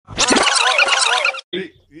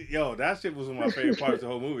that shit was one of my favorite parts of the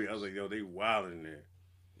whole movie. I was like, yo, they wild in there.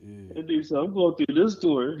 Yeah. And dude said, I'm going through this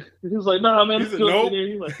tour. He was like, nah, man, He let's said, go through nope. there.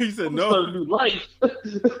 He's like, He said, I'm gonna start a no. new life.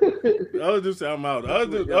 The other dude said, I'm out. The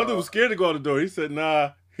other dude was scared to go out the door. He said,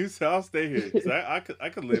 nah. He said, I'll stay here. He said, I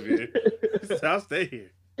could live here. He said, I'll stay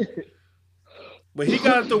here. But he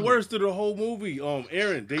got the worst of the whole movie.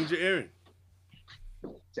 Aaron, Danger Aaron.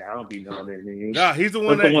 I don't be knowing that nigga. Nah, he's the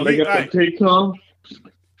one That's that the one that got the pig tongue.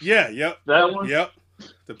 Yeah, yep. That one? Yep.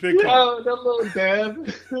 The pig tongue. Yeah, that little dab.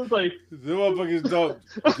 It was like, The motherfuckers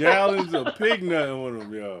dumped gallons of pig nut on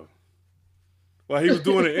him, yo. While he was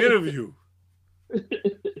doing an interview.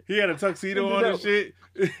 He had a tuxedo on and shit.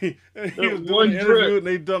 He was doing an interview and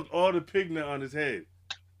they dumped all the pig nut on his head.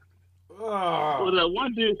 well, that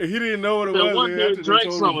one dude. And he didn't know what it That was. one dude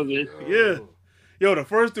drank some of it. Yeah. Yo, the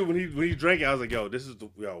first dude when he drank it, I was like, yo, this is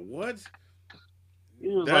what? He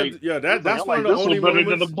was That's one of the only better than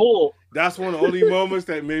the moments. bull. That's one of the only moments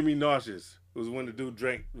that made me nauseous. It was when the dude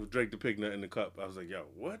drank the pig nut in the cup. I was like, yo,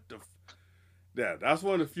 what the? That's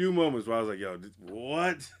one of the few moments where I was like, yo,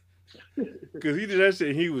 what? Because he did that shit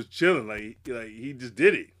and he was chilling, like he just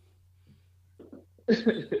did it.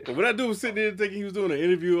 But when that dude was sitting there thinking he was doing an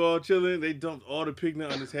interview, all chilling, they dumped all the pig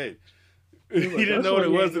nut on his head. He didn't know what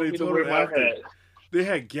it was, and they told him after. They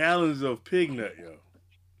had gallons of pig nut, yo.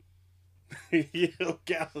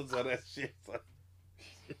 Gallons of that shit.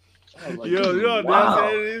 Yo, you know what I'm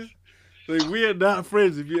saying it is? Like, we are not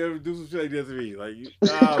friends if you ever do some shit like that to me. Like,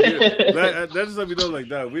 that's just let me know, like,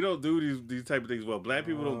 nah, we don't do these type of things well. Black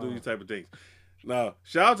people don't do these type of things. Now,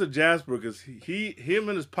 shout out to Jasper, because him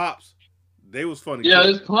and his pops, they was funny. Yeah, too.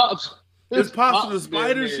 his pops. His pops to the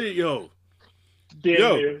spider shit, yo.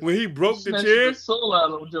 When he broke the chair. Soul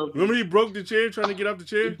out of him, remember he broke the chair trying to get off the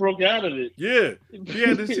chair? He broke out of it. Yeah. He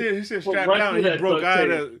had this shit, his shit strapped down, and he broke out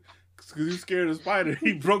of it. Because he was scared of the spider.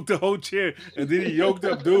 He broke the whole chair, and then he yoked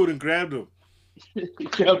up dude and grabbed him. He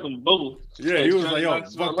grabbed them both. Yeah, he was like, yo,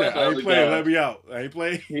 fuck that. I ain't playing. Let me out. I ain't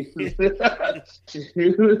playing. He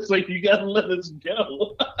was like, you got to let us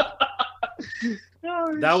go.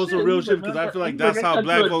 That was a real shit, because I feel like that's how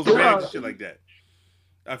black folks react to shit like that.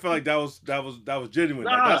 I felt like that was genuine.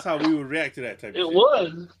 Like, that's how we would react to that type of shit. It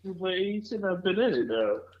was, but he shouldn't have been in it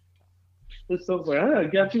though. It's so like, I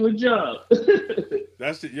got you a job.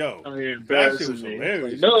 That's it, yo. I mean, that shit was me.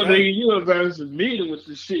 hilarious. Like, no, nigga, you embarrassing me with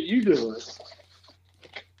the shit you doing.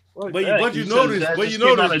 But you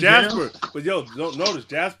notice Jasper. But yo, don't notice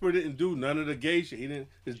Jasper didn't do none of the gay shit.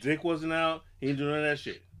 His dick wasn't out. He didn't do none of that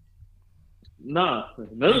shit. Nah,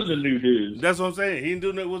 none of the new dudes. That's what I'm saying. He didn't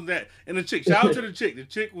do nothing. Wasn't that? And the chick. Shout out to the chick.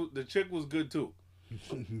 The chick was good too.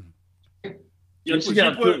 She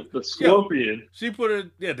got put the scorpion. She put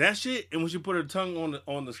her that shit, and when she put her tongue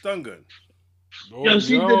on the stun gun. She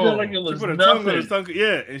did that like it was she put her nothing. tongue on the stun gun.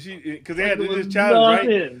 Yeah, and because they like had this challenge,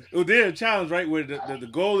 right? Well, they had a challenge, right? Where the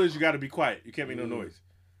goal is you got to be quiet. You can't make no noise.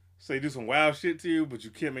 So they do some wild shit to you, but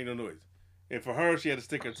you can't make no noise. And for her, she had to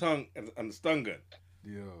stick her tongue on the stun gun.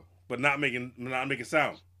 Yeah. But not making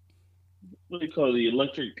sound. What do you call it? The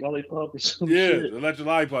electric lollipop or something? Yeah, shit? the electric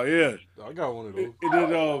lollipop. Yeah, I got one of those.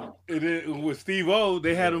 And then with Steve O,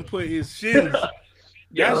 they had him put his shins. That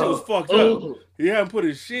shit was fucked up. He had him put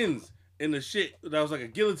his shins in the shit that was like a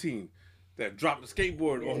guillotine that dropped the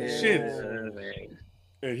skateboard on his shins. Man.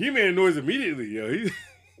 And he made a noise immediately, yo.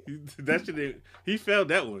 That shit. He felt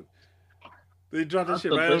that one. They dropped that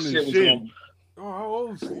shit right on his shin. Oh, how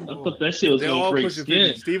old is Steve? I thought that shit was They're all break pushing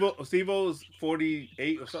skin. 50. Steve O is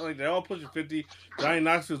 48 or something like that. They're all pushing 50. Johnny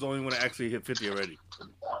Knoxville's the only one that actually hit 50 already.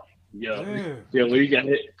 Yeah, when you got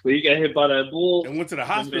hit by that bull and went to the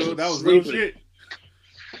hospital, that was real shit.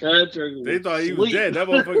 They thought he was dead. That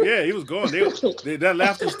motherfucker, he was gone. That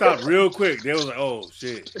laughter stopped real quick. They was like, "Oh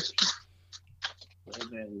shit."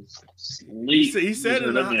 He said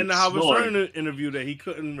in the Howard Stern interview that he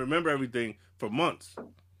couldn't remember everything for months.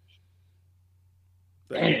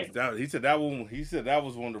 He said that one. He said that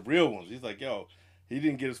was one of the real ones. He's like, yo, he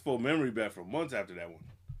didn't get his full memory back for months after that one.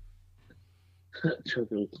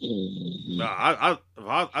 Nah,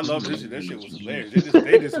 I love this shit. That shit was hilarious.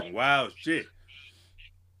 They did some wild shit.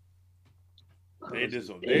 They did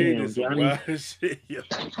some wild shit. Yo.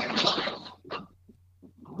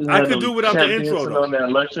 I could do without the intro though. On that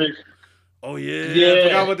electric. Oh yeah. I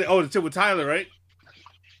forgot what the shit with Tyler, right?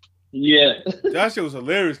 Yeah. That shit was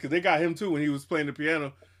hilarious because they got him too when he was playing the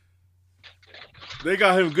piano. They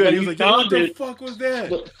got him good. He was like, yo, what the fuck was that?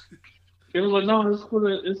 It was like, no,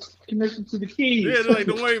 it's connected to the keys. Yeah, they're like,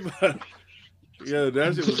 don't worry about it. Yeah,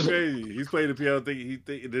 that shit was crazy. He's playing the piano thinking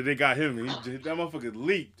that they got him. That motherfucker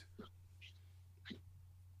leaped.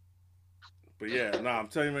 But yeah, I'm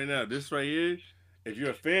telling you right now, this right here, if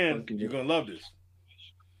you're a fan, you're going to love this.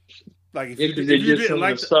 Like if Yeah, you, because if they you did didn't some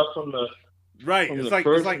like of the stuff from the right, from it's the like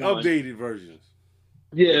first one. updated versions.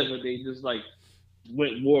 Yeah, but they just like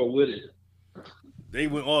went more with it. They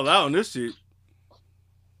went all out on this shit.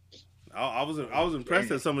 I was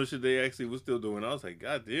impressed at some of the shit they actually was still doing. I was like,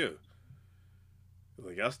 God damn.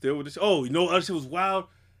 Like y'all still with this? Oh, you know what other shit was wild?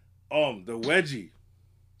 The wedgie.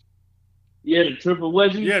 Yeah, the triple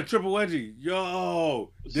wedgie. Yeah, triple wedgie.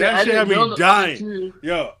 Yo, See, that I shit had didn't know me the dying. other two-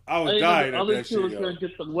 Yo, I I was didn't know dying the at other that two shit, was yo. gonna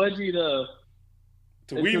get the wedgie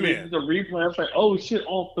to Wee Man. the replay. I was like, oh shit,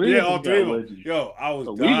 all three Yeah, of them all three of got them. wedgie. Yo, I was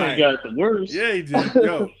So Wee Man dying. got it the worst. Yeah, he did.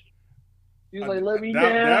 Yo, He was like, let me that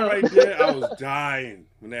down. right there, I was dying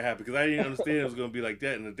when that happened because I didn't understand it was gonna be like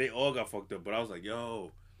that, and they all got fucked up. But I was like,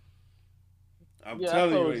 yo, I'm Yeah, I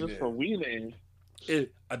telling thought you it was right just now. for Wee Man.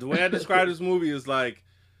 The way I describe this movie is like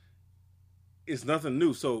it's nothing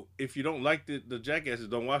new. So if you don't like the Jackasses,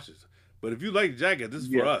 don't watch this. But if you like Jackass, this is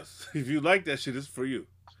for us. If you like that shit, this is for you.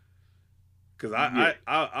 Because I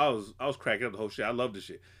was cracking up the whole shit. I love this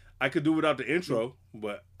shit. I could do without the intro,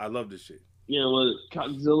 but I love this shit. Yeah, was it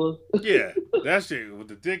Cockzilla? Yeah, that shit with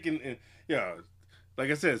the dick and yeah,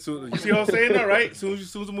 like I said. So you see what I'm saying now, right? As soon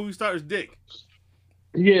as the movie starts, dick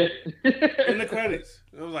Yeah. in the credits.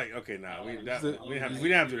 I was like, okay, nah, we didn't have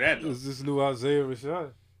to do that. Though. Is this new Isaiah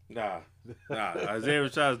Rashad? Nah. Isaiah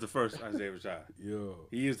Rashad is the first Isaiah Rashad. Yo.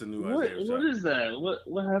 He is the new What Isaiah Rashad. what is that?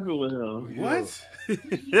 What happened with him? What?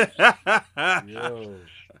 Yo.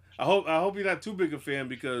 I hope you're not too big a fan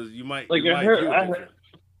because you might. Like you I might heard, view it I different. heard.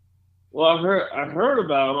 Well, I heard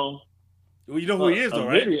about him. Well, you know who he is, though,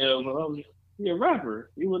 right? Video, but I was, he a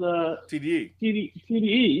rapper. He was TDE.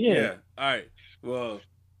 TDE. Yeah. All right. Well,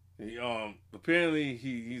 apparently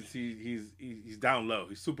he's down low.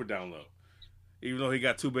 He's super down low. Even though he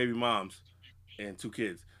got 2 baby moms and 2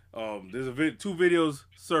 kids. There's 2 videos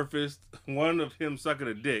surfaced. One of him sucking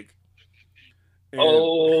a dick. And,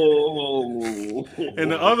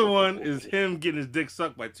 and the other one is him getting his dick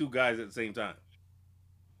sucked by 2 guys at the same time.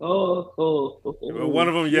 One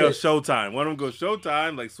of them yells Showtime. One of them goes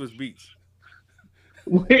Showtime like Swiss Beats.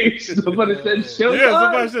 Wait, somebody said Showtime? Yeah,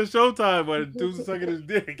 somebody said Showtime, but the dude's sucking his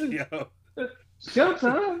dick, yo.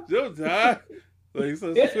 Showtime? Showtime. Like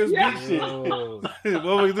some Swiss Beats shit.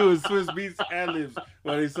 What we do is Swiss Beats ad-libs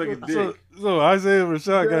while they sucking dick. So Isaiah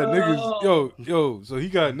Rashad got niggas, yo, so he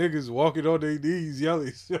got niggas walking on their knees yelling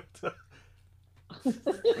Showtime.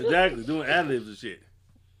 Exactly, doing ad-libs and shit.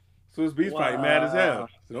 Swiss Beats probably mad as hell.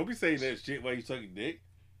 So don't be saying that shit while you sucking dick.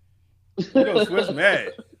 You know Swiss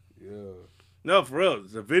mad. Yeah. No, for real.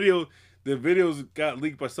 The videos got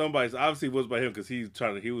leaked by somebody. So obviously it was by him because he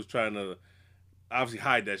was trying to obviously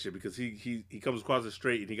hide that shit because he comes across the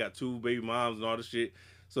street and he got 2 baby moms and all this shit.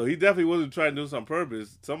 So he definitely wasn't trying to do this on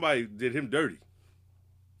purpose. Somebody did him dirty.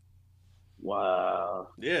 Wow.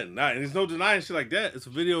 Yeah, and there's no denying shit like that. It's a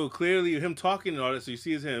video clearly of him talking and all that, so you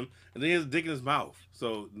see it's him, and then he has a dick in his mouth.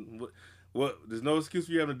 So what? There's no excuse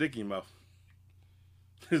for you having a dick in your mouth.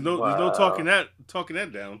 There's no talking that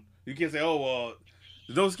down. You can't say, oh well,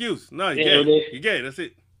 there's no excuse. No, you're gay. You're gay. That's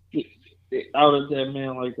it. They outed that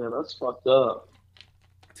man like that. That's fucked up.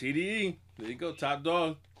 TDE. There you go. Top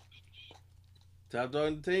dog. Top dog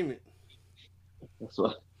entertainment. That's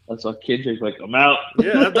why Kendrick like, I'm out.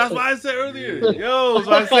 Yeah, that's why I said earlier. Yo, that's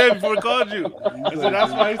what I said before I called you. I said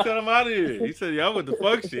that's why he said I'm out of here. He said, y'all with the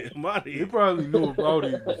fuck shit. I'm out of He here. probably knew about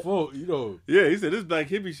it before, you know. Yeah, he said this black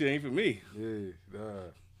hippie shit ain't for me. Yeah, nah.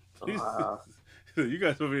 Wow. You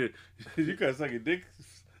guys over here, you guys sucking dick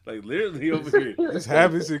like literally over here. It's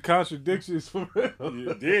habits and contradictions for real.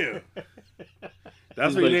 Yeah, damn.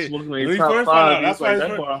 That's He's what like he smoking when his he top first five, found out. he's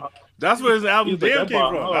like, That's where his album he's like, Damn that came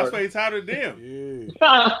bar from. hard. That's why he titled it Damn. Yeah.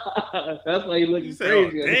 That's why he looking You say, oh,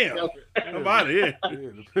 crazy. damn. I'm out of here. Yeah,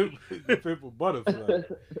 the pimple butterfly.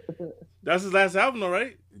 That's his last album, though,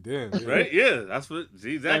 right? Damn. Right? Yeah, that's what.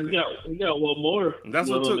 See, exactly. We got one more. That's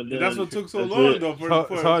what took so That's long it. though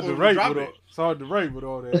It's hard to write drop with it. all, it's hard to write with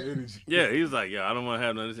all that energy. Yeah, he was like, "Yeah, I don't want to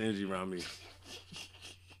have none of this energy around me."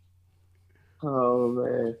 Oh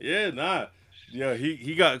man. Yeah, nah. Yeah,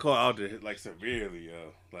 he got caught out there like severely,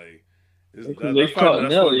 yo. Like They caught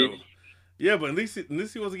Nelly. Yeah, but at least he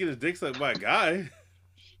wasn't getting his dick sucked by a guy.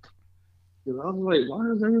 Cause I was like, why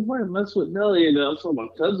does everybody mess with Nelly? And then I saw my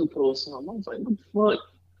cousin post something. I was like, what the fuck?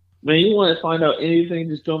 Man, you want to find out anything,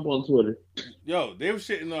 just jump on Twitter. Yo, they were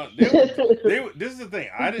shitting on. This is the thing.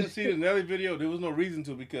 I didn't see the Nelly video. There was no reason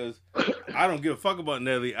to because I don't give a fuck about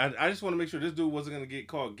Nelly. I just want to make sure this dude wasn't gonna get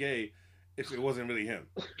called gay if it wasn't really him.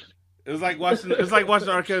 It was like watching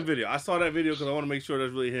the R. Kelly video. I saw that video because I want to make sure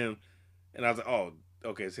that's really him, and I was like, oh,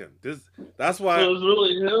 okay, it's him. That's why. So it was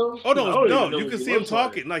really him? Oh no, you can see him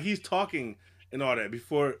talking. Like he's talking, and all that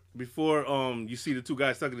before you see the two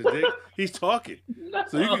guys sucking his dick. He's talking,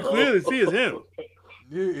 so you can clearly see it's him.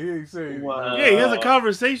 Yeah, he saying. Wow. Yeah, he has a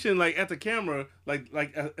conversation like at the camera, like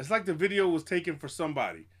it's like the video was taken for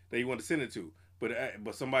somebody that he wanted to send it to,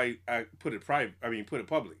 but somebody put it private. I mean, put it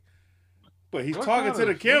public. But he's talking to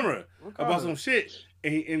the camera about some shit,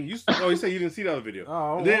 and you said you didn't see the other video.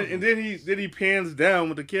 Oh, and then he pans down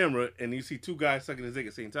with the camera, and you see two guys sucking his dick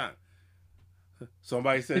at the same time.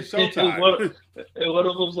 Somebody said showtime. And one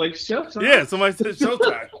of them's like showtime. Yeah, somebody said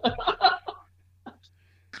showtime.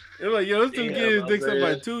 They're like, yo, this dude getting his dick sucked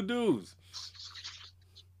by two dudes.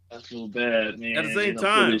 I feel bad, man. At the same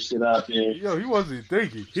time, this shit out there. Yo, he wasn't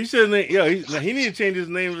thinking. He shouldn't. Yo, he need to change his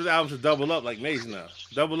name of his album to Double Up, like Mace now.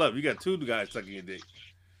 Double Up. You got two guys sucking your dick.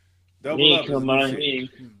 Double Up. Come on, me.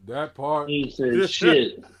 That part. He said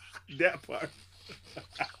shit. That part.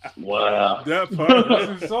 Wow. That part.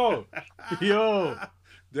 That's his song. Yo.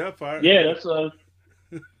 That part. Yeah, that's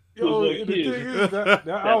Yo, like the thing is that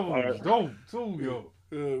album is dope too, yo.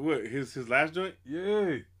 What his last joint?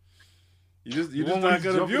 Yeah. You just not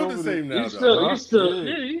gonna view it the same now. You can still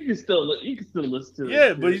listen to it.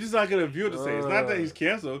 Yeah, but you're just not gonna view it the same. It's not that he's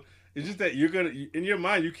canceled. It's just that you're gonna, in your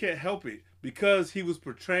mind, you can't help it because he was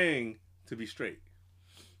portraying to be straight.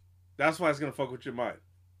 That's why it's gonna fuck with your mind.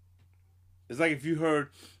 It's like if you heard,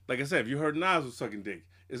 like I said, if you heard Nas was sucking dick,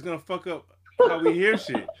 it's gonna fuck up how we hear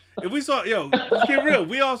shit. If we saw, let's get real.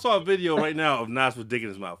 We all saw a video right now of Nas with dick in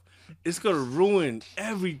his mouth. It's gonna ruin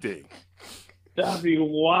everything. That'd be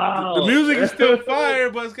wild. The music is still fire,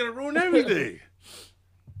 but it's gonna ruin everything.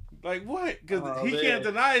 Like what? Because he can't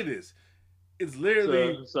deny this. It's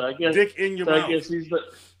literally so I guess, dick in your mouth. I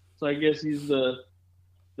guess he's the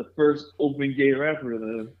first open gay rapper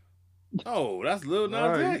then. Oh, that's Lil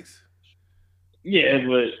Nas X. Yeah,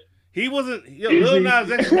 but he wasn't. Lil Nas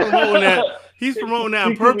X is promoting that. He's promoting that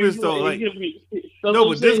on purpose, though. Like,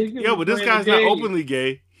 but this guy's not openly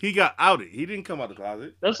gay. He got outed. He didn't come out the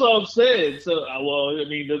closet. That's what I'm saying. So,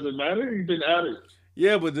 does it matter? He's been outed.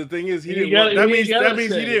 Yeah, but the thing is, he didn't want. That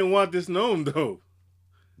means he didn't want this known, though.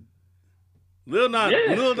 Lil Nas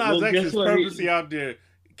X is purposely out there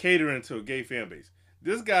catering to a gay fan base.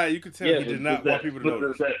 This guy, you could tell he did not want people to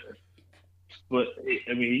know. But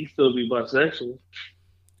he still be bisexual.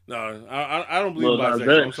 No, I don't believe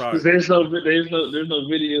bisexual. I'm sorry. There's no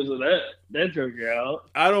videos of that joke out.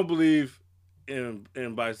 I don't believe in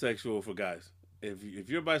bisexual for guys. If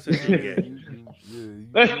you're bisexual, you're gay.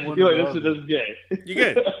 That's gay.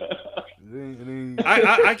 You're gay.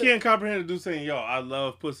 I can't comprehend a dude saying, "Yo, I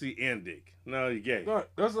love pussy and dick." No, you're gay. No,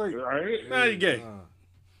 that's like, right? No, you're gay.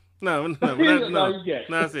 No, you're gay.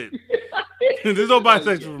 No, that's it. There's no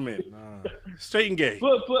bisexual for men. Straight and gay.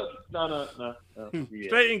 No. Yeah.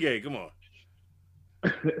 Straight and gay. Come on.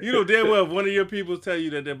 You know damn well if one of your people tell you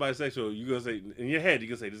that they're bisexual, you're gonna say in your head, you're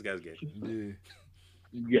gonna say this guy's gay.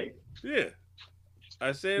 Yeah. Yeah.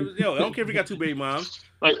 I said, I don't care if he got two baby moms.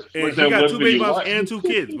 Like, and he got two baby moms and two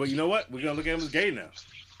kids. But you know what? We're gonna look at him as gay now.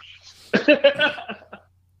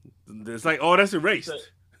 It's like, oh, that's erased.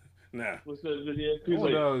 Nah. What's that video?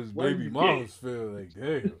 His baby moms feel like,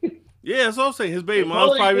 damn. Yeah, that's what I'm saying. His baby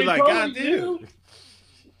mom's probably like, God damn.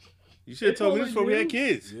 You should have told me this before we had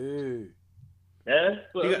kids. Yeah,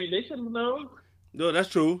 but they should have known. No, that's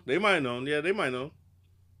true. They might have known. Yeah, they might know.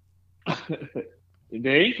 They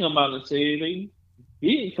ain't come out and say anything.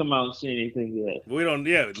 He ain't come out and say anything yet. We don't.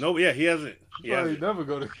 Yeah, no. Yeah, he hasn't. He never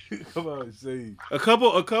gonna come out and say. A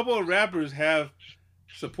couple of rappers have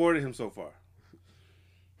supported him so far.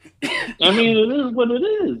 I mean, it is what it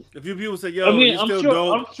is. A few people say, "Yo, you're still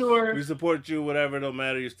dope. I'm sure we support you. Whatever, it don't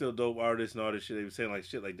matter. You're still dope artist and all this shit." They were saying like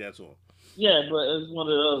shit like that to him. Yeah, but it's one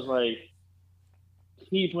of those like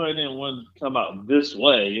he probably didn't want to come out this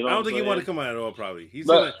way. You know, I don't think he wanted to come out at all. Probably he's he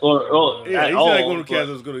said like one of the cats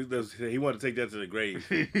was going to. He wanted to take that to the grave.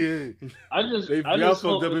 I just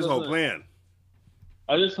fucked up his whole plan.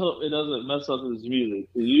 I just hope it doesn't mess up his music.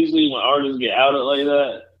 Because usually when artists get outed like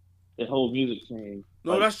that, the whole music changes.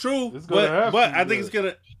 No, that's true. But I think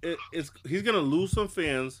he's gonna lose some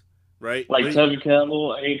fans, right? Like Tevin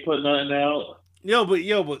Campbell ain't put nothing out. But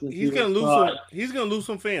he's gonna lose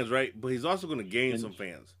some fans, right? But he's also gonna gain some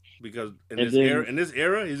fans because in this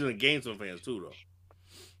era, he's gonna gain some fans too, though.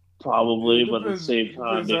 Probably, but at the same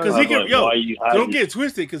time, because he can. Don't get it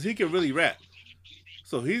twisted, because he can really rap.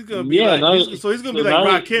 So he's gonna be he's gonna be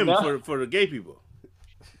like Rakim for the gay people.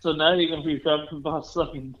 So now he's gonna be rapping about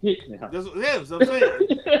sucking dick now. That's what I'm saying.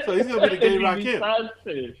 So he's gonna be the gay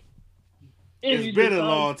Rakim. It's been a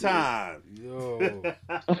long time. Yo.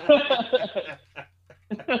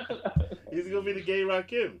 He's gonna be the gay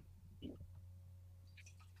Rakim.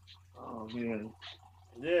 Oh man.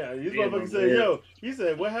 Yeah, these Yeah, motherfuckers said, yo, he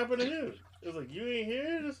said, what happened to him? It was like, you ain't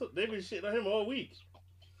here? They been shitting on him all week.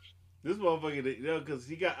 This motherfucker, because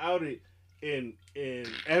he got outed and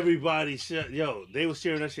everybody they was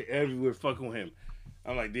sharing that shit everywhere fucking with him.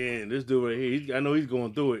 I'm like, damn, this dude right here, I know he's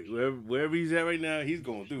going through it. Wherever he's at right now, he's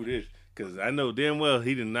going through this. Because I know damn well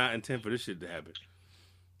he did not intend for this shit to happen.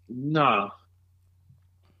 Nah.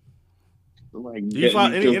 Like, Do you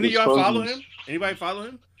follow, any of y'all follow him? Anybody follow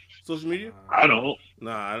him? Social media? I don't.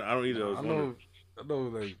 Nah, I don't either. I know,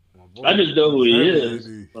 like, my boy, I just know who he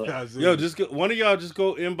is. Yo, one of y'all just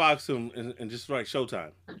go inbox him and just write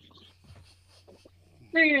Showtime.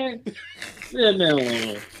 Man,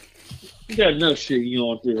 you got enough shit you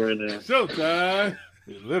on through right now. Showtime.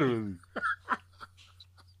 Literally.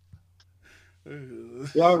 You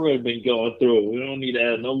already been going through it. We don't need to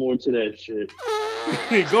add no more to that shit.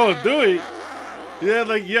 Going through it.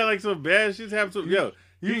 Like some bad shit happened to him. Yo,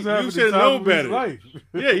 you should know better.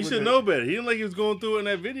 Yeah, you should know better. He didn't like he was going through it in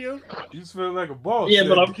that video. You just felt like a boss. Yeah,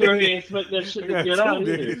 but I'm sure he didn't expect that shit to get out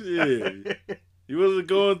either. Yeah. You wasn't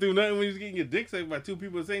going through nothing when you was getting your dick sucked by two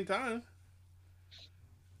people at the same time.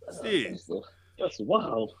 That's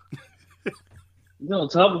wild. On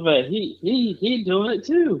top of that, he doing it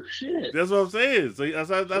too. Shit. That's what I'm saying. So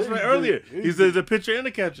that's right earlier. He said the pitcher and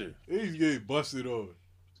the catcher. He's getting busted on.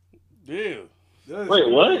 Yeah. Wait,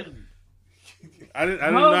 what? I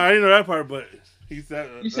didn't know that part, but he said.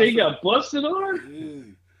 You say he got busted on? Yeah.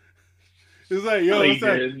 It's like, yo,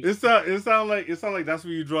 it sound like that's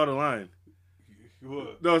where you draw the line.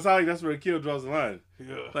 What? No, it's not like that's where a kill draws the line.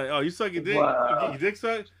 Yeah. Like, oh, you suck your dick? Wow. You get your dick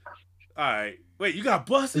sucked? All right. Wait, you got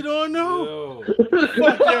busted on, though? Yo.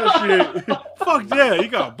 Fuck that shit. Fuck yeah, you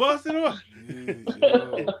got busted on.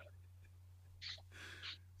 Yeah,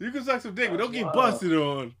 You can suck some dick, but don't get busted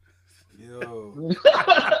on. yo.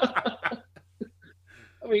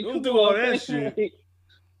 I mean, Don't do all that shit.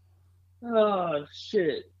 Oh,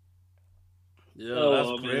 shit. Yeah,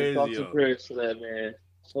 that's crazy. Thoughts and prayers for that, man.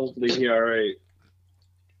 Hopefully he alright.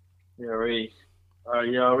 He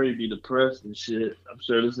already be depressed and shit. I'm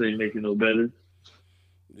sure this ain't making no better.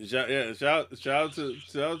 Shout out to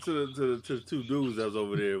the two dudes that was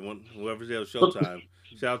over there. Whoever said Showtime.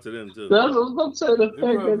 Shout out to them too. That's what I'm saying. The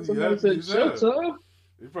fact that somebody said Showtime.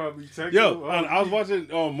 They probably texted. Yo, I was watching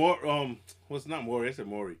what's not Maury? I said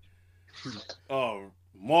Maury.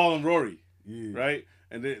 Maul and Rory. Yeah. Right?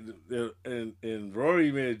 And then and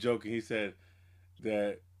Rory made a joke and he said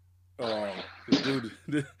that the dude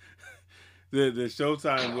the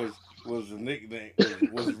Showtime was a nickname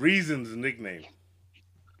was Reason's nickname.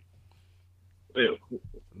 Ew.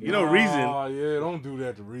 You know Reason. Oh yeah, don't do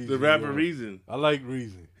that to Reason. The rapper Reason. I like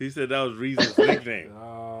Reason. He said that was Reason's nickname.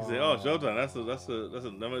 He said, "Oh, Showtime. That's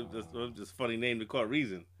a just funny name to call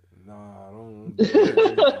Reason." Nah, don't.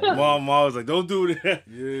 Mom was like, "Don't do that."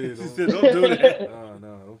 Yeah, she said, "Don't do that."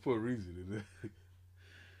 Nah, don't put Reason in there.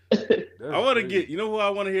 I want to get, you know who I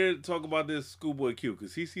want to hear talk about this? Schoolboy Q,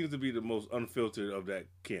 because he seems to be the most unfiltered of that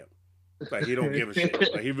camp. Like he don't give a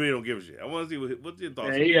shit. Like he really don't give a shit. I want to see what's your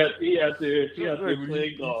thoughts. Yeah, he out there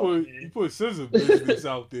playing golf. You put scissor business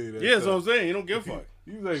out there. Yeah, that's what I'm saying. He don't give a fuck.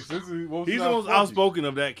 He's like he's the most outspoken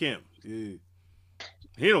of that camp. Yeah,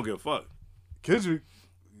 he don't give a fuck. Kendrick,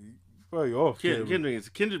 probably off.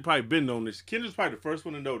 Kendrick probably been on this. Kendrick's probably the first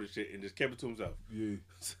one to know this shit and just kept it to himself. Yeah,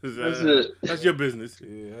 that's your business.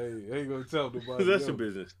 Yeah, I ain't gonna tell nobody. That's your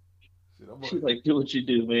business. Shit, like, do what you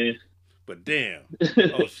do, man. But damn,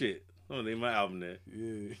 oh shit. Oh, name my album there.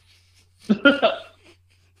 Yeah.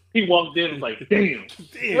 He walked in and was like, damn.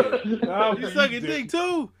 You sucking dick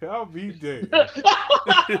too? I'll be dead.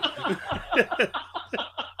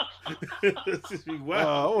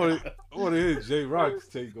 Wow. I want to hear J Rock's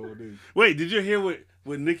take on this. Wait, did you hear what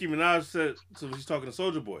Nicki Minaj said? So she's talking to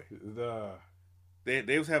Soulja Boy. Nah.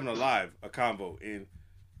 They was having a convo, and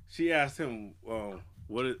she asked him,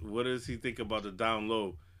 what does he think about the down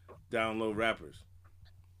low rappers?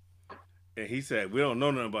 And he said, we don't know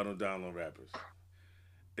nothing about no down low rappers.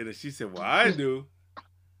 And then she said, well, I do.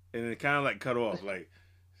 And it kind of like cut off. Like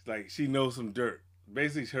she knows some dirt.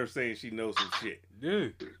 Basically, her saying she knows some shit. Yeah.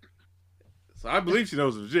 So I believe she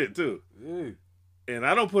knows some shit, too. Yeah. And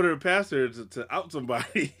I don't put her past her to out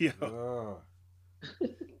somebody. Yo,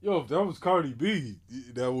 if that was Cardi B,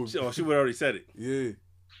 that would... she would have already said it. Yeah.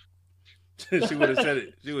 She would have said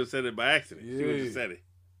it. She would have said it by accident. Yeah. She would have said it.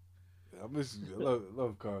 I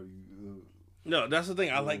love Cardi. No, that's the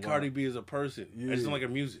thing. I like Cardi B as a person. Yeah. I just don't like her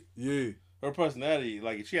music. Yeah. Her personality,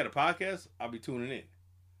 like if she had a podcast, I'll be tuning in.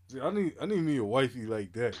 See, I need me a wifey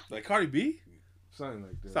like that. Like Cardi B? Something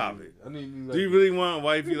like that. Stop it. I need me like... Do you really want a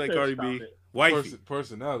wifey like Cardi B? Wifey.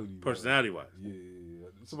 Personality. Personality wise. Yeah.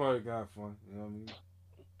 Somebody got fun. You know what I mean?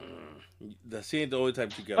 She ain't the only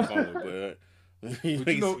type you got fun with, but. But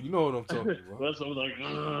you know what I'm talking about. That's what I was like, I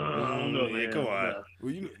don't know, yeah, man. come on. Nah.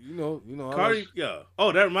 Well, you know. Cardi, yeah.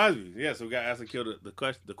 Oh, that reminds me. Yeah, so we got asked to kill the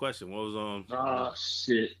question. What was Oh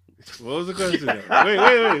shit. What was the question?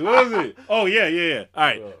 wait. What was it? Oh yeah. All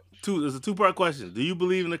right. It's a 2-part question. Do you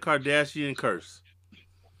believe in the Kardashian curse?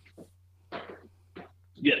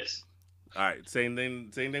 Yes. All right. Same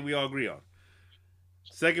thing we all agree on.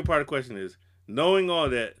 Second part of the question is, knowing all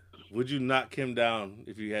that, would you knock Kim down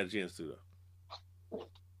if you had a chance to, though?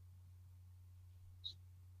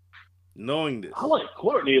 Knowing this. I like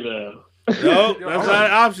Courtney though. No, that's not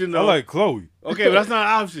an option, though. I like Chloe. Okay, but that's not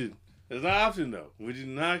an option. That's not an option, though. Would you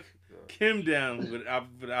knock Kim down for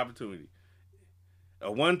the opportunity?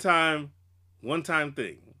 A one-time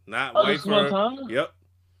thing, not wait just for. one time? Yep.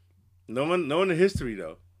 Knowing the history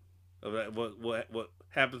though, of that, what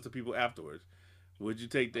happens to people afterwards, would you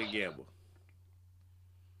take that gamble?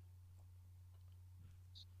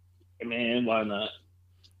 Man, why not?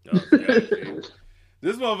 Oh,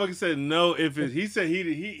 this motherfucker said no. He said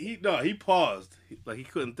he paused, like he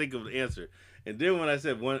couldn't think of the answer, and then when I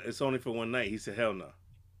said it's only for one night, he said hell no.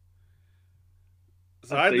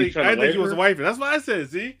 So I think he was a wifer. That's what I said.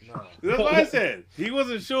 See, that's what I said. He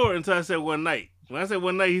wasn't sure until I said one night. When I said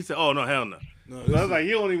one night, he said, "Oh no, hell no." So I was like,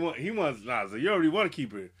 he wants. So you already want to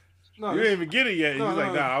keep her. You didn't even get it yet. He's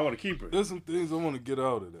like, nah, I want to keep her. There's some things I want to get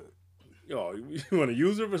out of that. Yo, you want to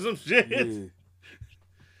use her for some shit? Yeah.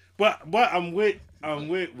 But I'm with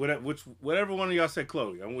whatever one of y'all said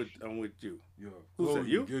Chloe. I'm with you. Yeah. Who said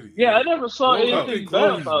you? Yeah, I never saw anything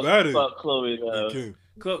bad Chloe's about Chloe though.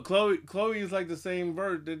 Chloe is like the same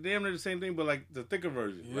version. They're damn near the same thing, but like the thicker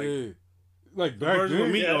version. Yeah. Like back version then,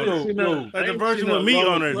 with meat on it. Like the version with with meat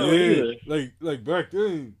on her. Yeah. Like back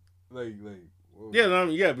then, like. Whoa.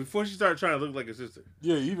 Yeah, before she started trying to look like her sister.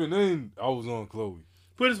 Yeah, even then I was on Chloe.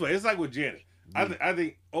 Put it this way, it's like with Janet. Yeah. I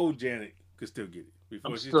think old Janet could still get it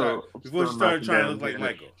before she started trying to look like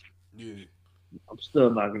Michael. Yeah, I'm still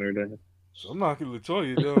knocking her down. So I'm knocking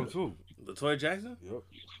LaToya down too. LaToya Jackson? Yep.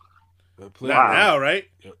 Not now, right?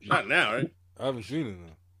 Yep. Not now, right? I haven't seen it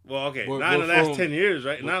now. Well, okay, not in the last 10 years,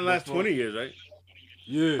 right? Not in the last 20 years, right?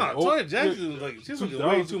 Yeah. LaToya Jackson was like, she's looking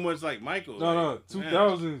way too much like Michael. No,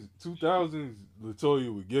 2000s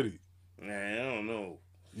LaToya would get it. Man, I don't know.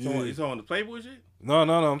 Yeah. You talking the Playboy shit? No.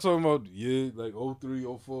 I'm talking about, like 03,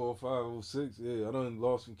 04, 05, 06. Yeah, I done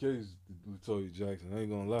lost some cases to LaToya Jackson. I ain't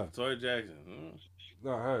gonna lie. LaToya Jackson.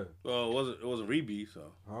 No, I had. Well, it wasn't Rebe, so.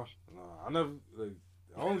 Huh? Nah, I never,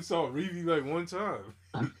 I only saw Rebe one time.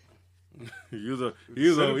 he was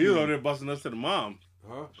over there busting us to the mom.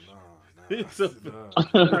 Huh? Nah. What's the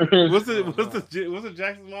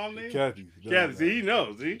Jackson's mom name? Kathy. Kathy. See, he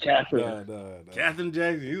knows. See, Catherine. Catherine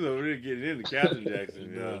Jackson. He's over there getting into Catherine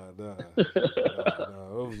Jackson. I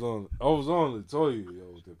was on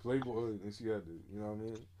LaToya, the Playboy, and she had the, you know what I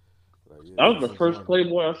mean? That was the first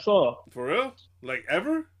Playboy I saw. For real? Like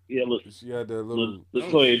ever? Yeah, look. She had that little.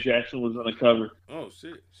 LaToya Jackson was on the cover. Oh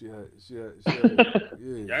shit. She had. Yeah,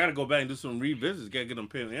 I gotta go back and do some revisits. Gotta get them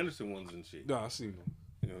Pamela Anderson ones and shit. Nah, I seen them.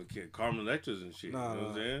 You know, Carmen Electras and shit. Nah, you know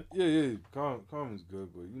what I'm saying? Yeah. Carmen's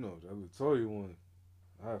good, but that LaToya one,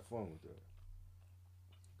 I had fun with that.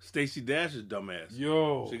 Stacey Dash's dumbass.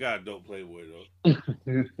 Yo. She got a dope Playboy though.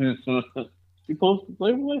 She posted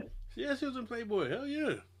Playboy? Yeah, she was in Playboy. Hell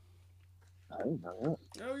yeah. I didn't know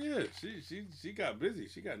that. Hell yeah. She got busy.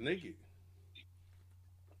 She got naked.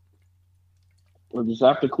 Was this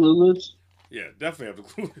after Clueless? Yeah, definitely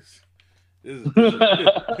after Clueless.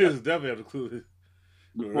 This is definitely after Clueless.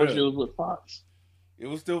 Before she was with Fox. It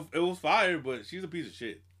was fire, but she's a piece of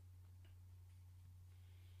shit.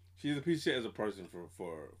 She's a piece of shit as a person for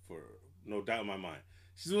no doubt in my mind.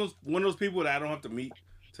 She's one of those people that I don't have to meet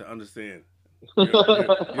to understand.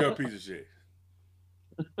 You're a piece of shit.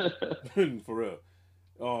 For real.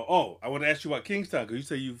 I want to ask you about Kingstown, because you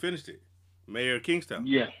said you finished it. Mayor of Kingstown.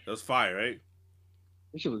 Yeah. That was fire, right?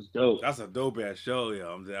 That shit was dope. That's a dope ass show,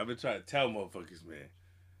 yo. I've been trying to tell motherfuckers, man.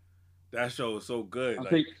 That show was so good. I like,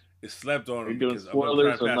 think it slept on them doing because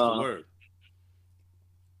spoilers I'm trying to pass the word.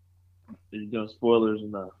 Are you doing spoilers or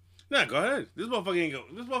not? Nah, go ahead. This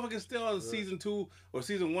motherfucker's still on season 2 or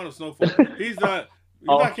season 1 of Snowfall. He's not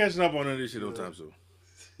catching up on any of this shit no time soon.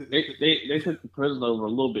 They took the prison over a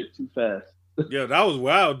little bit too fast. Yeah, that was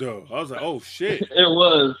wild though. I was like, oh shit. It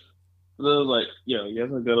was. It was like, yo, you guys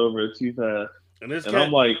got over it too fast. And this and cat,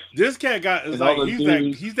 I'm like, this cat got is like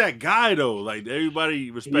he's that guy though. Like everybody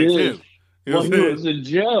respects him. You know he was in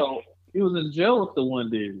jail. He was in jail with the one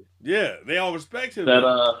dude. Yeah, they all respect him. That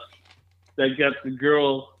got the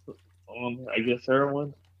girl on, I guess,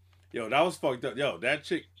 heroin. Yo, that was fucked up. Yo, that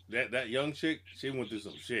chick that young chick, she went through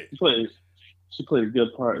some shit. She played a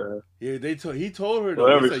good part. Yeah, he told her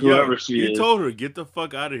though. Whoever she is. told her get the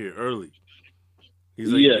fuck out of here early. He's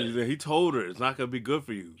like, he told her it's not gonna be good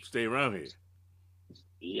for you. Stay around here.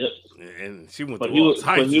 Yep. And she went through all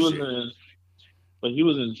types of shit. But he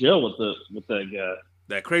was in jail with that guy.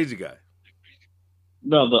 That crazy guy.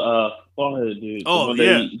 No, the bald-headed dude. Oh,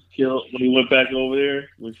 He killed when he went back over there.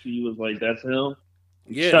 When she was like, "That's him."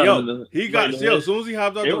 Yeah, he got as soon as he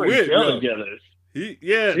hopped out the whip, together. That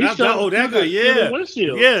guy,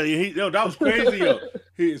 that was crazy, yo.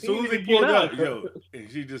 As soon as he pulled up,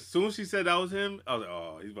 as soon as she said that was him, I was like,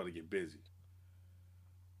 oh, he's about to get busy.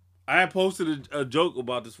 I had posted a joke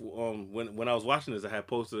about this when I was watching this. I had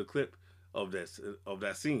posted a clip of that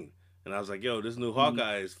scene, and I was like, yo, this new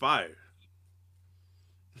Hawkeye is fire.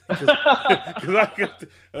 Because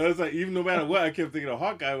I was like, even no matter what, I kept thinking of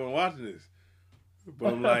Hawkeye when watching this.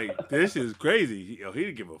 But I'm like, this is crazy. He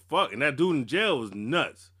didn't give a fuck. And that dude in jail was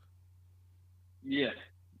nuts. Yeah.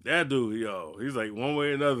 That dude, he's like, one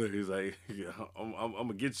way or another, he's like, I'm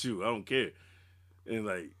gonna get you. I don't care. And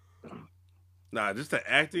like, nah, just the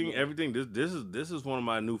acting, everything. This is one of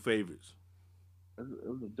my new favorites. It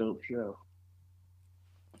was a dope show.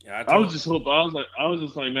 Yeah, I was just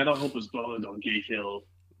like, man, I hope his brother don't get killed.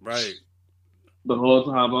 Right. The whole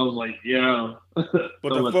time I was like, yeah. But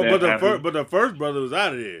the first brother was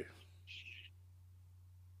out of there.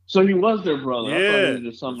 So he was their brother. Yeah, I thought he was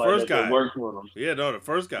just somebody first guy worked with him. Yeah, no, the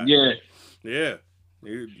first guy. Yeah. Yeah.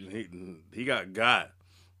 He got.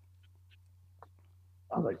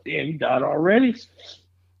 I was like, damn, he died already?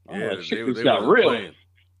 Yeah, they got real. Playing.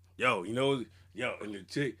 Yo, and the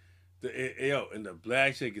chick, and the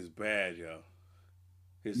black chick is bad, yo.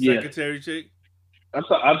 His secretary chick. I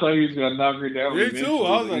thought he was gonna knock her down. Me too.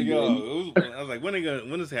 I was like, when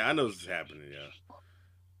is that? I know this is happening, yo.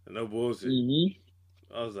 No bullshit.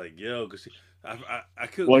 Mm-hmm. I was like, yo, because I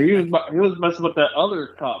couldn't. Well, he was messing with that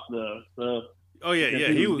other cop, the. Oh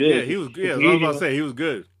yeah, he was good. I was about to say he was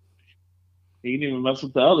good. He didn't even mess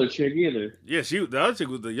with the other chick either. Yeah, the other chick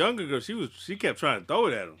was the younger girl. She kept trying to throw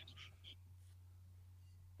it at him.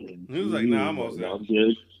 He was like, nah, I'm all set.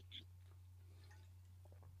 Good.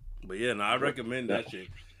 But yeah, no, I recommend that shit.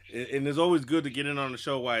 And it's always good to get in on the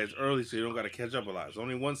show while it's early, so you don't got to catch up a lot. It's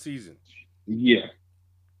only one season. Yeah.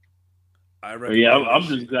 I recommend. Yeah, I'm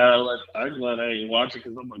just glad. I'm glad I ain't watching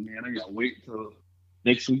because I'm like, man, I gotta wait till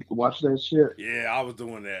next week to watch that shit. Yeah, I was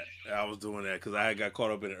doing that because I got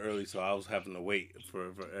caught up in it early, so I was having to wait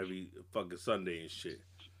for every fucking Sunday and shit.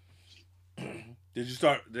 Did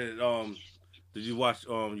you watch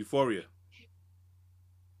Euphoria?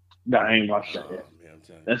 No, I ain't watched that yet. Man, I'm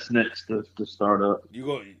telling you. That's next to start up. You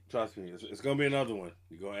go, trust me, it's gonna be another one.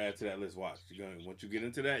 You're gonna add to that list. Watch. Once you get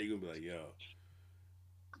into that, you're gonna be like, yo.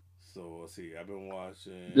 So let's see. I've been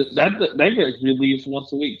watching. That gets released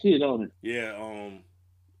once a week too, don't it? Yeah,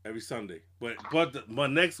 every Sunday. But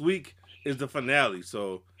next week is the finale,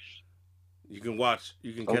 so you can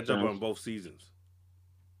catch up on both seasons.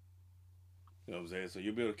 You know what I'm saying? So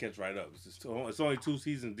you'll be able to catch right up. It's only 2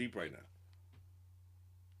 seasons deep right now.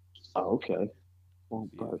 Oh, okay.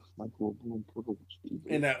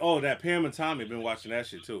 And that Pam and Tommy, been watching that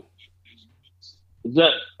shit too. Is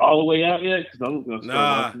that all the way out yet? Because I'm gonna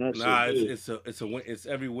start watching that shit. It's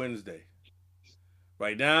every Wednesday.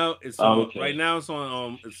 Right now it's on. Okay. Right now it's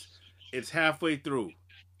on. It's halfway through.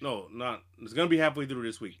 No, not. It's gonna be halfway through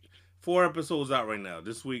this week. 4 episodes out right now.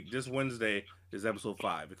 This Wednesday is episode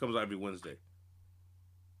 5. It comes out every Wednesday.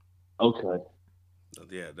 Okay.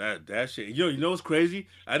 Yeah, that shit. You know what's crazy?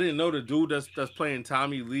 I didn't know the dude that's playing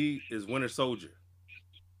Tommy Lee is Winter Soldier.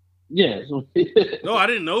 Yeah. No, I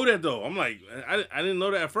didn't know that though. I'm like, I didn't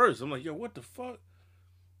know that at first. I'm like, yo, what the fuck?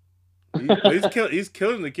 He's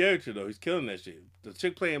killing the character though. He's killing that shit. The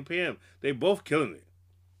chick playing Pam, they both killing it.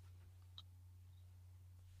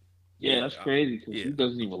 Yeah, that's crazy because he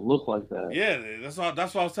doesn't even look like that. Yeah, that's why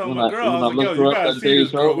I was telling my girl. I was like, yo, you gotta see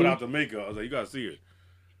this girl without the makeup. I was like, you gotta see her.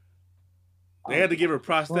 They had to give her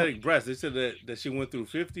prosthetic breasts. They said that she went through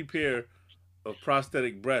 50 pair of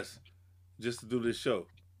prosthetic breasts just to do this show.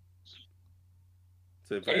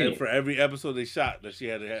 So for every episode they shot, that she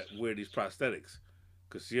had to wear these prosthetics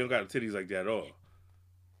because she don't got titties like that at all.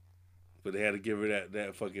 But they had to give her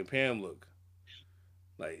that fucking Pam look.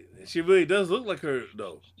 Like she really does look like her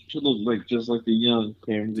though. She looks like just like the young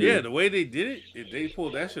Pam. Yeah, the way they did it, they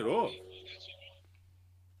pulled that shit off.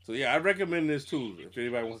 So yeah, I recommend this too. If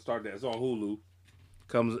anybody wants to start that, it's on Hulu.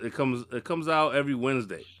 It comes out every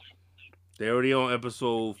Wednesday. They're already on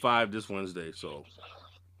episode 5 this Wednesday, so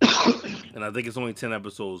and I think it's only 10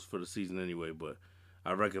 episodes for the season anyway, but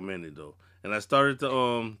I recommend it though. And I started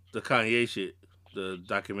the Kanye shit the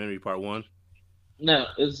documentary part 1? No,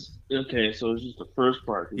 it's okay. So it's just the first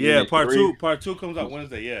part. Yeah, part 2. Part 2 comes out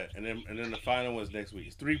Wednesday. Yeah, and then the final one's next week.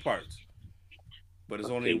 It's 3 parts, but it's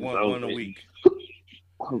only one a week.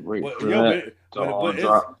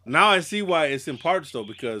 Now I see why it's in parts though,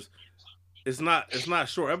 because it's not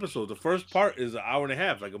short episodes. The first part is an hour and a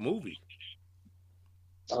half, like a movie.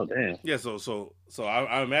 Oh damn! Yeah, so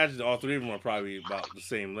I imagine all 3 of them are probably about the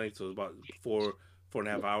same length. So it's about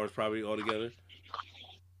 4.5 hours probably altogether.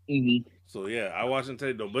 Mm-hmm. So yeah, I watched it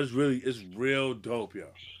today though, but it's real dope, yo.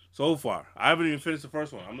 So far, I haven't even finished the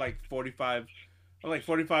first one. I'm like 45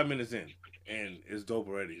 minutes in, and it's dope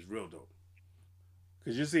already. It's real dope.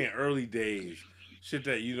 Cause you're seeing early days, shit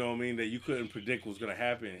that you know what I mean, that you couldn't predict was gonna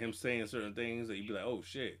happen. Him saying certain things that you'd be like, oh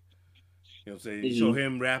shit. You know what I'm saying? Mm-hmm. Show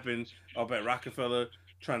him rapping up at Rockefeller,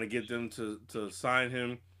 trying to get them to sign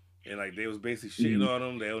him, and like they was basically shitting on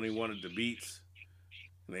him. They only wanted the beats,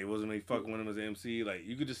 and they wasn't really fucking with him as an MC. Like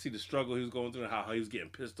you could just see the struggle he was going through and how he was getting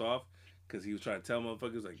pissed off because he was trying to tell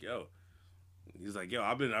motherfuckers like, yo. He's like, yo,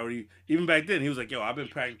 I've been already, even back then, he was like, yo, I've been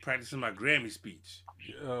practicing my Grammy speech.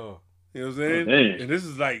 Yeah. You know what I'm saying? Oh, and this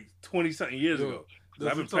is like 20-something years ago.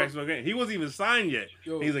 I've been practicing my Grammy. He wasn't even signed yet.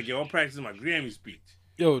 He's like, yo, I'm practicing my Grammy speech.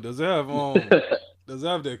 Yo, does it have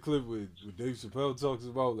that clip with Dave Chappelle talks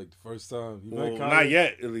about like the first time he met Kanye? Not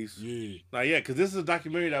yet, at least. Yeah. Not yet, because this is a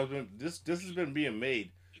documentary that this has been being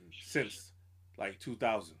made since like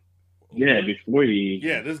 2000. Yeah, before he.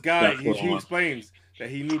 Yeah, this guy he explains that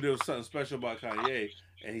he knew there was something special about Kanye,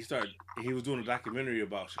 and he was doing a documentary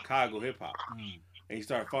about Chicago hip hop. And he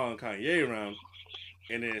started following Kanye around,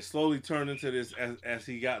 and then it slowly turned into this as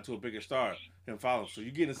he got to a bigger star and followed. So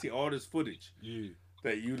you're getting to see all this footage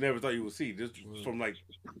that you never thought you would see, just from like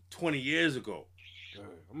 20 years ago.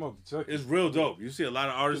 I'm up to check. It's real dope. You see a lot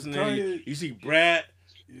of artists in there. You see Brad,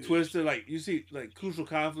 Twister, like you see like Crucial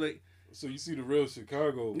Conflict. So you see the real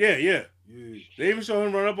Chicago. Yeah. They even show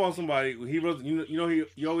him run up on somebody. He wrote,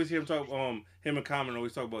 you always hear him talk. Him and Common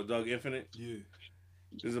always talk about Doug Infinite. Yeah.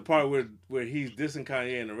 There's a part where he's dissing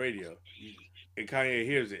Kanye in the radio, and Kanye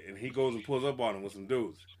hears it, and he goes and pulls up on him with some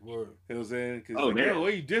dudes. Word. You know what I'm saying? Cause oh, like, yo,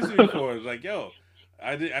 what you dissing me for? It's like, yo,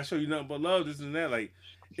 I show you nothing but love, this and that. Like,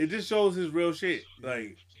 it just shows his real shit.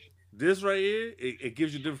 Like, this right here, it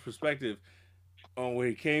gives you a different perspective on where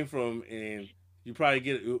he came from, and you probably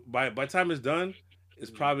get it, by the time it's done,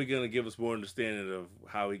 it's probably gonna give us more understanding of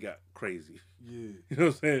how he got crazy. Yeah. You know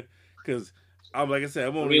what I'm saying? Because like I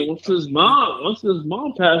said, once his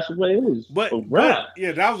mom passed away, it was a rap.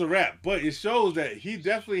 Yeah, that was a rap. But it shows that he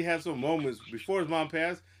definitely had some moments before his mom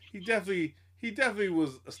passed. He definitely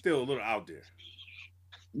was still a little out there.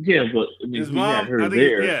 Yeah, but I mean, his mom, had her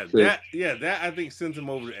there. That I think sent him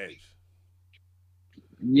over the edge.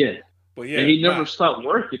 Yeah, but yeah, and he never stopped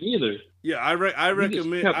working either. Yeah, I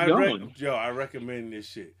recommend. I recommend this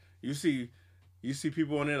shit. You see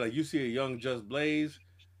people in there, like you see a young Just Blaze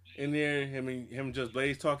in there, him and Just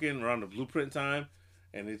Blaze talking around the Blueprint time,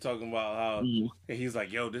 and they talking about how and he's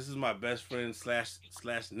like, yo, this is my best friend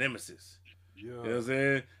 / nemesis. Yeah. You know what I'm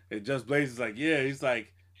saying? And Just Blaze is like, yeah, he's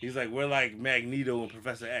like we're like Magneto and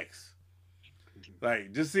Professor X.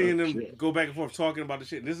 Like just seeing them go back and forth talking about the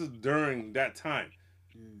shit. This is during that time.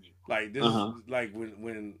 Like this is like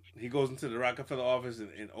when he goes into the Rockefeller office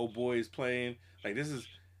and old boy is playing. Like this is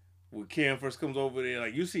when Cam first comes over there.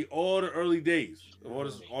 Like you see all the early days of all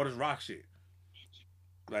this rock shit.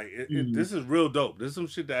 Like this is real dope. This is some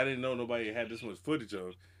shit that I didn't know nobody had this much footage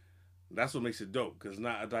of. That's what makes it dope, because it's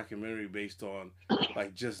not a documentary based on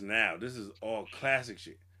like just now. This is all classic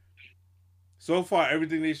shit. So far,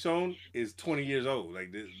 everything they've shown is 20 years old.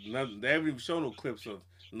 Like they haven't even shown no clips of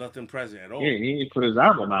nothing present at all. Yeah, he didn't put his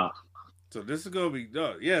album out. So this is gonna be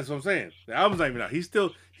done. Yeah, that's what I'm saying. The album's not even out. He's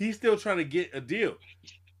still trying to get a deal.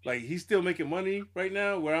 Like he's still making money right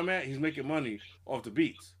now. Where I'm at, he's making money off the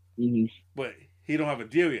beats. Mm-hmm. But he don't have a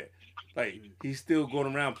deal yet. Like he's still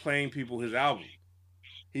going around playing people his album.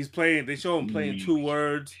 He's playing. They show him playing 2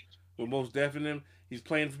 Words with Most Def in them. He's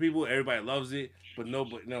playing for people. Everybody loves it, but no.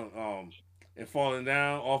 And Falling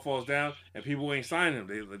Down, All Falls Down, and people ain't signing him.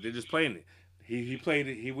 They're just playing it. He played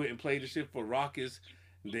it. He went and played the shit for Raucus,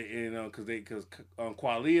 because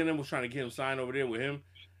Kweli and them was trying to get him signed over there with him,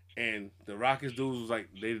 and the Raucus dudes was like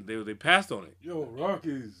they passed on it. Yo,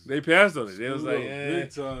 Raucus. They passed on it. They was like,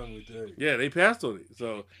 big time with that. Yeah, they passed on it.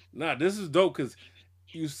 So this is dope, because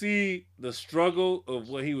you see the struggle of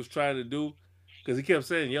what he was trying to do, because he kept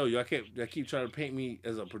saying, yo, I keep trying to paint me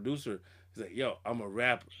as a producer. He's like, yo, I'm a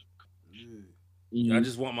rapper. I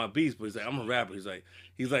just want my beats, but he's like, I'm a rapper.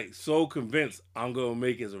 He's like so convinced I'm gonna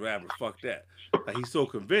make it as a rapper. Fuck that. Like he's so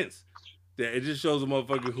convinced that it just shows a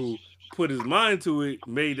motherfucker who put his mind to it,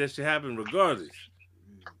 made that shit happen regardless.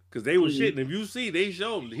 Because they were shitting. If you see, they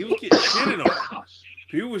showed he was getting shitting on.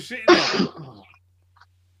 People were shitting on him.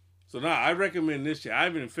 So now I recommend this shit. I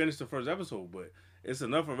haven't finished the first episode, but it's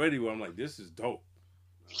enough already where I'm like, this is dope.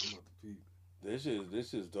 This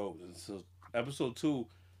is dope. And so episode 2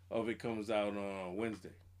 of it comes out on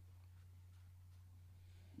Wednesday.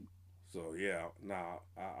 So yeah,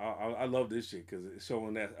 I love this shit because it's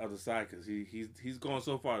showing that other side. Because he's gone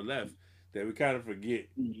so far left that we kind of forget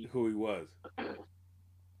who he was.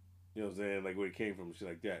 You know what I'm saying? Like where he came from and shit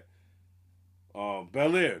like that.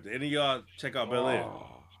 Bel Air. Did any of y'all check out Bel Air?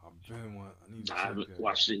 I haven't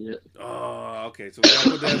watched it yet. Oh, okay. So we gotta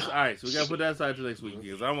put that. All right. So we gotta put that aside till next week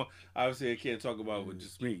because obviously I can't talk about it with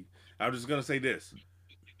just me. I'm just gonna say this.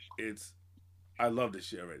 I love this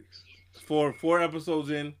shit already. Four episodes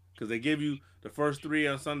in because they give you the first 3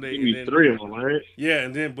 on Sunday. Give me 3 of them, right? Yeah,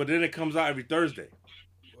 but then it comes out every Thursday.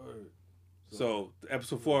 Word. So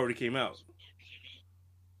episode 4 already came out.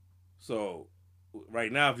 So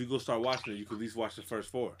right now, if you go start watching it, you can at least watch the first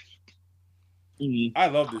 4. Mm-hmm. I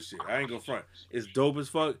love this shit. I ain't gonna front. It's dope as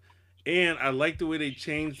fuck. And I like the way they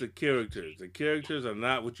changed the characters. The characters are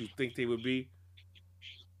not what you think they would be.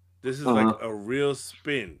 This is like a real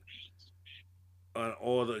spin on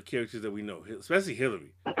all the characters that we know, especially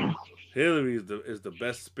Hillary. Hillary is the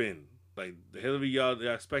best spin. Like the Hillary y'all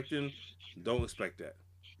are expecting, don't expect that.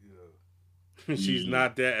 Yeah. She's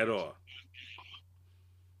not that at all.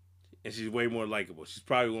 And she's way more likable. She's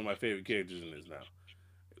probably one of my favorite characters in this now.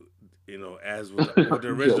 You know, as with the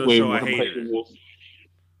original show, I hated her.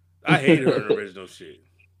 I hated her in the original shit.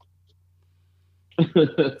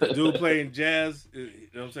 The dude playing Jazz, you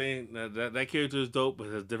know what I'm saying? That character is dope, but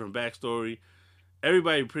has a different backstory.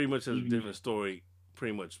 Everybody pretty much has a different story,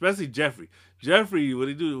 pretty much. Especially Jeffrey. Jeffrey, what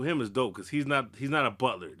he do with him is dope because he's not a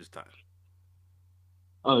butler this time.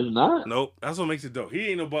 Oh, he's not? Nope. That's what makes it dope. He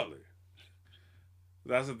ain't no butler.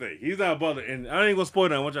 That's the thing. He's not a butler, and I ain't gonna spoil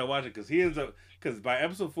that. I want y'all to watch it because by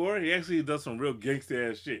episode 4, he actually does some real gangster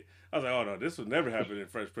ass shit. I was like, oh no, this would never happen in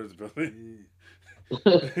Fresh Prince of Bel-Air.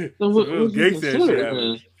 Some real gangster ass shit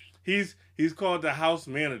happens. He's called the house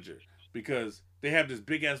manager because they have this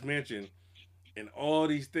big ass mansion and all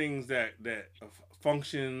these things that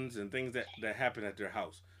functions and things that happen at their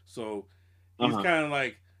house. So he's kind of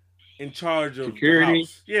like in charge of security.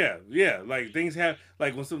 The house. Yeah. Like things have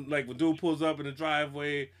like when dude pulls up in the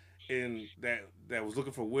driveway and that was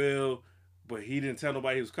looking for Will, but he didn't tell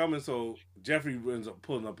nobody he was coming, so Jeffrey ends up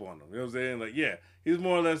pulling up on him. You know what I'm saying? Like, yeah, he's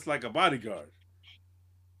more or less like a bodyguard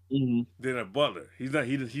than a butler.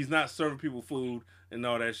 He's not serving people food and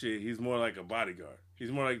all that shit. He's more like a bodyguard.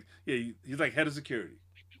 He's more like he's like head of security.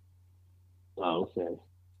 Oh, okay.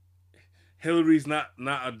 Hillary's not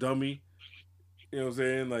a dummy. You know what I'm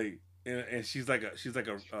saying? Like, and she's like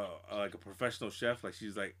a professional chef. Like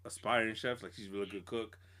she's like aspiring chef. Like she's a really good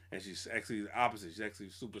cook, and she's actually the opposite. She's actually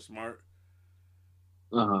super smart.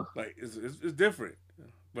 Like it's different,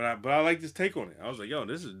 but I like this take on it. I was like, yo,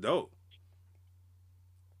 this is dope.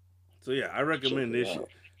 So yeah, I recommend this shit.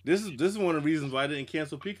 This is one of the reasons why I didn't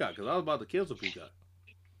cancel Peacock because I was about to cancel Peacock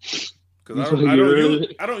because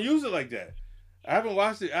I don't use it like that. I haven't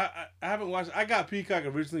watched it. I haven't watched. I got Peacock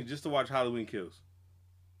originally just to watch Halloween Kills.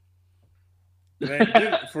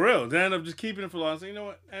 For real. Then I ended up just keeping it for a long. I said, you know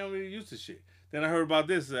what? I don't really use this shit. Then I heard about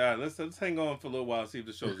this. Let's hang on for a little while and see if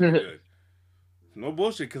the show's good. No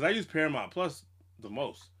bullshit, because I use Paramount Plus the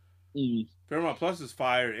most. Paramount Plus is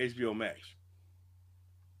fire, HBO Max.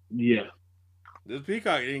 Yeah. This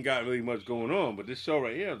Peacock ain't got really much going on, but this show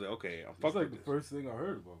right here, I was like, okay, I'm fucking with this. The first thing I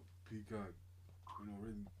heard about Peacock. You know,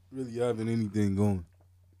 really having anything going.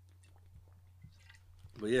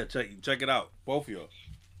 But yeah, check it out. Both of y'all.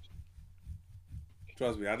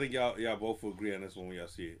 Trust me, I think y'all both will agree on this one when y'all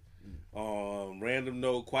see it. Random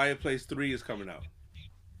note, Quiet Place 3 is coming out.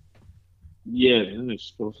 Yeah, and they're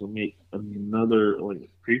supposed to make another like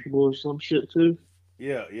prequel or some shit too.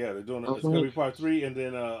 Yeah, they're doing it's gonna be part 3 and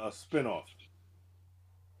then a spinoff.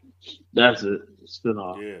 That's it,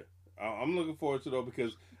 spinoff. Yeah, I'm looking forward to it though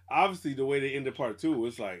because obviously the way they ended part 2,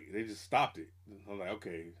 it's like they just stopped it. I'm like,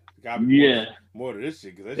 okay, gotta be more to this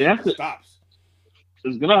shit because that shit stops.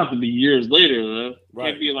 It's gonna have to be years later, though. Right.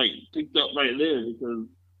 Can't be like picked up right there because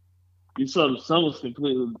you saw the son was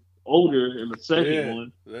completely older in the second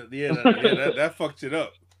one. That fucked it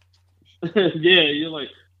up. Yeah, you're like,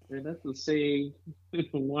 man, that's the same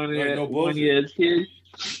one year kid.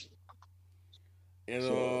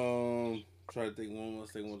 And try to think one more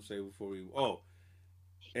thing I want to say before we. Oh,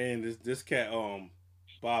 and this cat,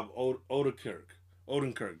 Bob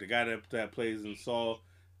Odenkirk, the guy that plays in Saul,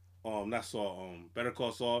 not Saul, Better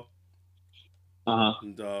Call Saul.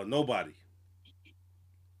 And, Nobody.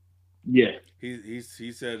 Yeah. He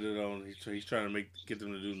said that he's trying to get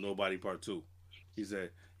them to do Nobody Part 2. He said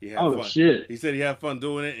he had Oh fun. shit. He said he had fun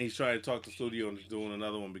doing it, and he's trying to talk to the studio into doing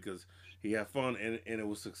another one because he had fun and it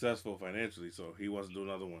was successful financially. So he wants to do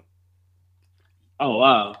another one. Oh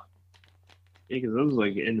wow. Yeah, because it was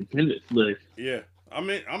like an independent flick. Yeah, I'm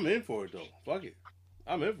in for it though. Fuck it,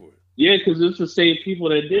 I'm in for it. Yeah, because it's the same people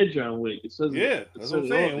that did John Wick. It says Yeah, that's what I'm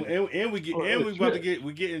saying. And we about to shit.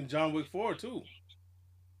 we getting John Wick 4 too.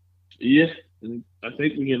 Yeah, and I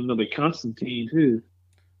think we get another Constantine too.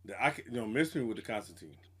 Miss me with the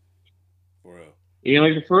Constantine. For real. You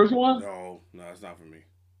like the first one? No, it's not for me.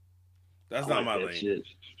 That's I not like my that lane. shit.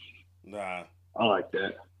 Nah, I like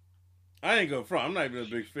that. I ain't going front. I'm not even a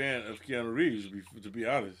big fan of Keanu Reeves, to be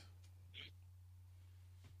honest.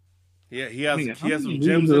 Yeah, he has some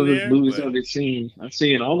gems in there. Movies have you seen? I've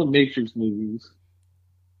seen all the Matrix movies.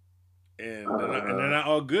 And they're not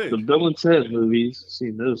all good. The Bill and Ted movies, I've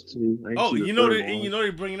seen those two. You know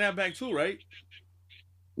they're bringing that back too, right?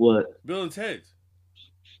 What? Bill and Ted.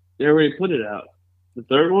 They already put it out. The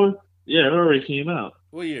third one? Yeah, it already came out.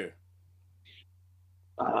 What year?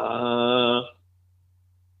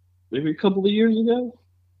 Maybe a couple of years ago.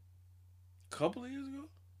 Couple of years ago?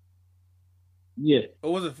 Yeah.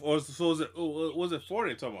 Or was it? Was it 4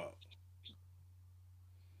 they talking about?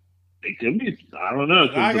 It could be. I don't know.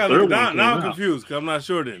 Now I'm confused because I'm not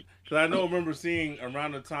sure then. Because I remember seeing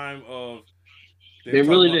around the time of. They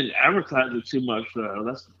really didn't advertise it too much though.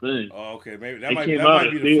 That's the thing. Oh, okay. Maybe that might be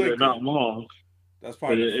the flick. Not long. That's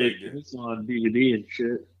probably the flick. It's on DVD and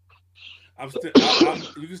shit.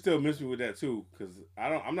 You can still miss me with that too, because I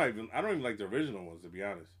don't even like the original ones, to be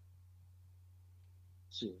honest.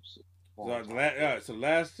 Seriously. So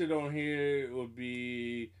last shit on here would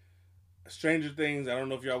be Stranger Things. I don't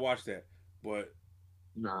know if y'all watched that, but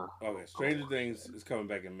nah. Okay, Stranger Things is coming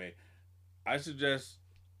back in May. I suggest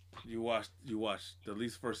you watch the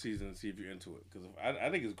least first season and see if you're into it, because I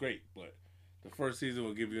think it's great, but the first season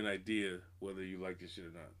will give you an idea whether you like this shit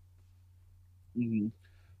or not. Mm-hmm.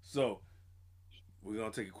 So we're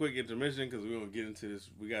gonna take a quick intermission because we're gonna get into this.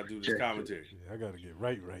 We gotta do this commentary. Yeah, I gotta get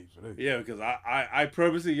right for this. Yeah, because I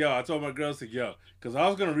purposely I told my girls because I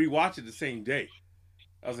was gonna rewatch it the same day.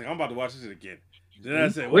 I was like, I'm about to watch this shit again. Then I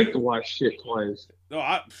said, wait to watch shit twice. No,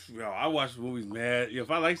 I watch movies mad.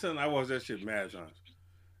 If I like something, I watch that shit mad times.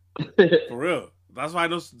 For real. That's why I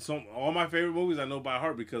know all my favorite movies I know by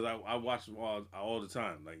heart because I watch them all the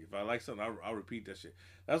time. Like if I like something, I'll repeat that shit.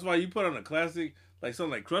 That's why you put on a classic like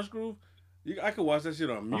something like Crush Groove. I could watch that shit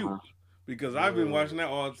on mute because I've been watching that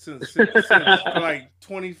all since for like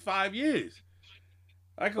 25 years.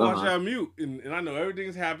 I can watch it on mute and I know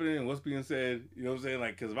everything's happening and what's being said. You know what I'm saying?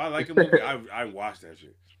 Like, because if I like a movie, I watch that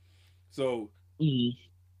shit. So when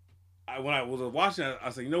I was watching it, I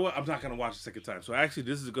said, you know what? I'm not gonna watch it a second time. So actually,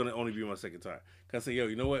 this is gonna only be my second time. Cause I said, yo,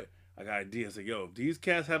 you know what? I got an idea. I said, yo, if these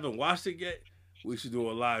cats haven't watched it yet, we should do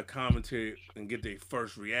a live commentary and get their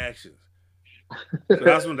first reactions. So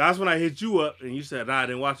that's when I hit you up and you said, nah, I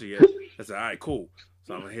didn't watch it yet. I said, all right, cool.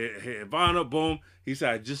 So I'm gonna hit Vaughn up, boom. He said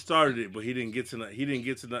I just started it, but he didn't get to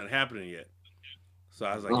nothing happening yet. So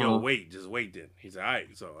I was like, yo, just wait then. He said, all right.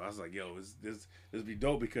 So I was like, yo, this be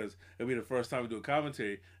dope because it'll be the first time we do a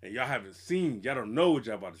commentary and y'all don't know what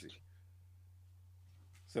y'all about to see.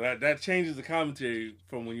 So that changes the commentary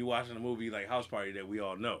from when you're watching a movie like House Party that we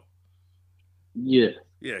all know. Yeah.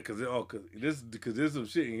 Yeah, because there's some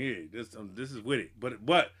shit in here. This is with it.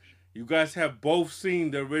 But you guys have both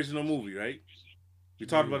seen the original movie, right? We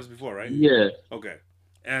talked about this before, right? Yeah. Okay.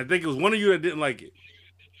 And I think it was one of you that didn't like it.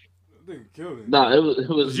 I think it killed it. Nah, it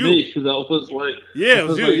was me because I was like, yeah, it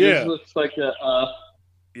was you. Like, this looks like a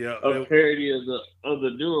parody of the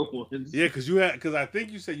newer ones. Yeah, because I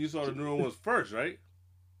think you said you saw the newer ones first, right?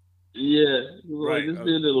 Yeah, right. Like this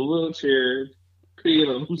dude in a wheelchair.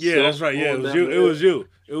 Yeah, that's right. Yeah, it was you.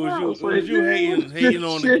 It was you hating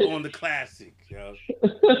on the classic, yo.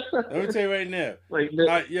 Let me tell you right now. Like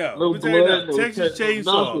let me tell you now. Texas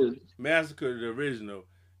Chainsaw Massacre, the original,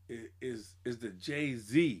 is the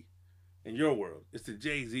Jay-Z in your world. It's the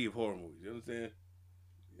Jay-Z of horror movies. You understand?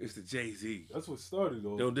 It's the Jay-Z. That's what started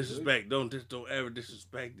though. Don't disrespect. Don't ever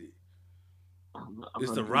disrespect it.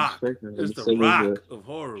 It's the Rock. It's the Rock of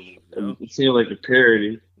horror movies. It seemed like a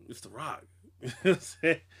parody. It's the Rock.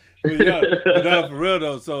 But no, for real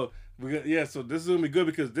though. So so this is gonna be good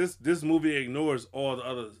because this movie ignores all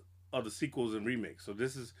the other sequels and remakes. So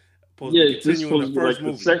this is supposed to continue the first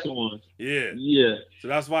movie. The second one. Yeah. So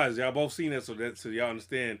that's why y'all both seen that, so y'all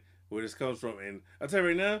understand where this comes from. And I'll tell you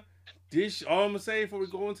right now, all I'm gonna say before we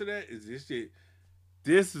go into that is this shit.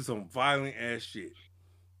 This is some violent ass shit.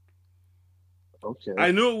 Okay.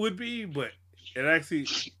 I knew it would be, but it actually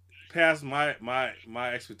passed my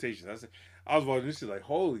expectations. I was watching this shit like,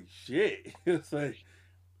 holy shit! It's like,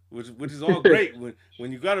 which is all great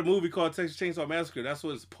when you got a movie called Texas Chainsaw Massacre. That's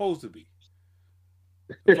what it's supposed to be,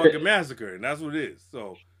 a fucking massacre, and that's what it is.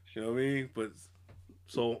 So you know what I mean. But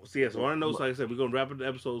so on our notes, like I said, we're gonna wrap up the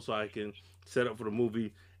episode so I can set up for the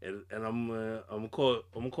movie, and I'm gonna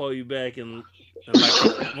call you back in I'm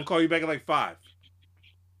gonna call you back at like 5.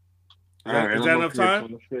 Is that enough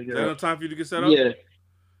time? Is that enough time for you to get set up? Yeah.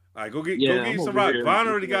 All right, go get you some rock. Vaughn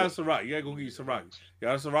already got us some rock. You gotta go get you some rock.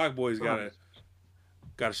 Y'all some rock boys gotta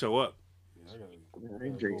show up. I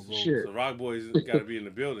ain't drinking shit. The rock boys gotta be in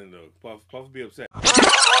the building though. Puff will be upset.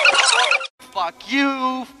 Fuck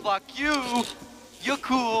you. You're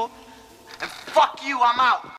cool. And fuck you, I'm out.